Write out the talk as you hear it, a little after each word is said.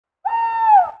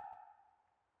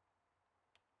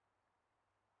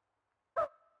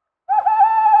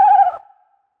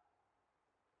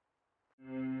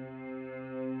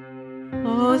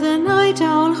night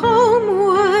owl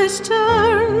homeward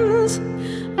turns,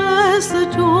 as the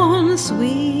dawn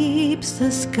sweeps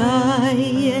the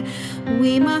sky,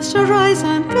 we must arise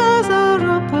and gather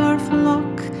up our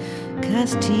flock,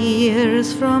 cast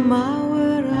tears from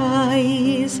our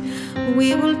eyes.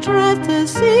 We will tread the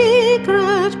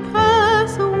secret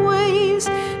pathways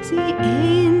the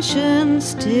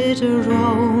ancients did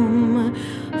roam,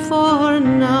 for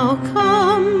now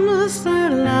comes the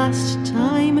last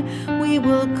time we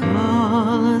will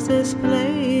call this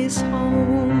place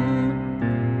home.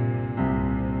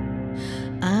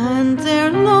 And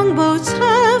their longboats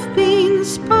have been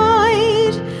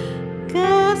spied,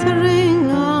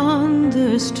 gathering on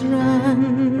the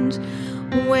strand,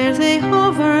 where they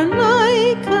hover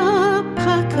like a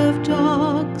pack of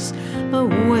dogs,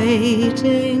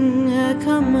 awaiting a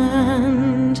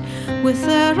command. With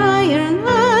their iron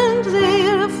and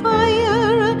their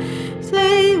fire,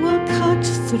 they will cut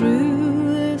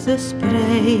through the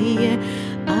spray,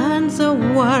 and the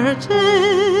word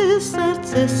is that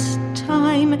this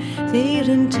time their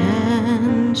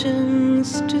intentions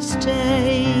to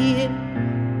stay.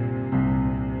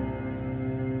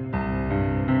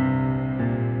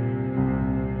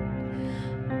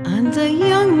 And the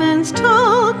young man's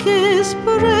talk is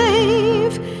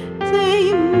brave,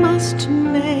 they must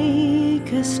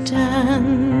make a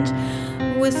stand,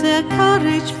 with their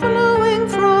courage flowing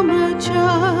from a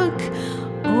jug,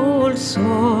 old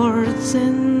swords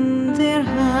in their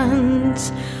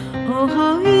hands. Oh,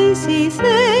 how easy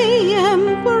they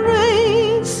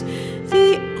embrace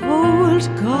the old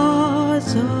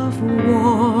gods of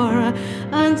war,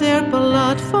 and their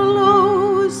blood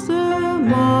follows the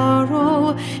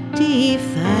morrow,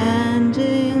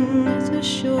 defending the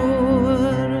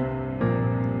shore.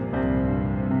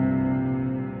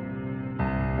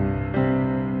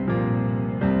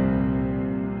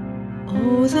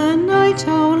 Oh, the night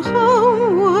owl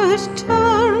homeward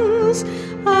turns,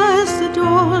 as the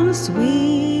dawn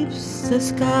sweeps the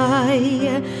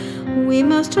sky. We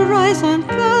must arise and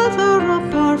gather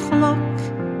up our flock,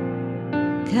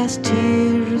 cast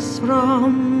tears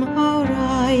from our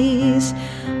eyes.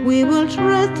 We will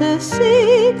tread the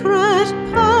secret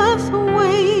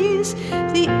pathways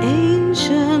the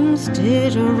ancients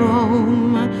did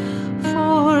roam,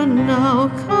 for now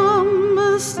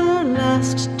comes the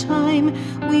last time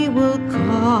we will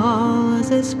call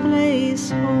this place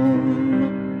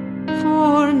home.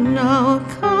 For now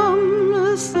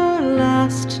comes the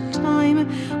last time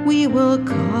we will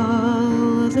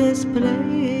call this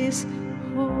place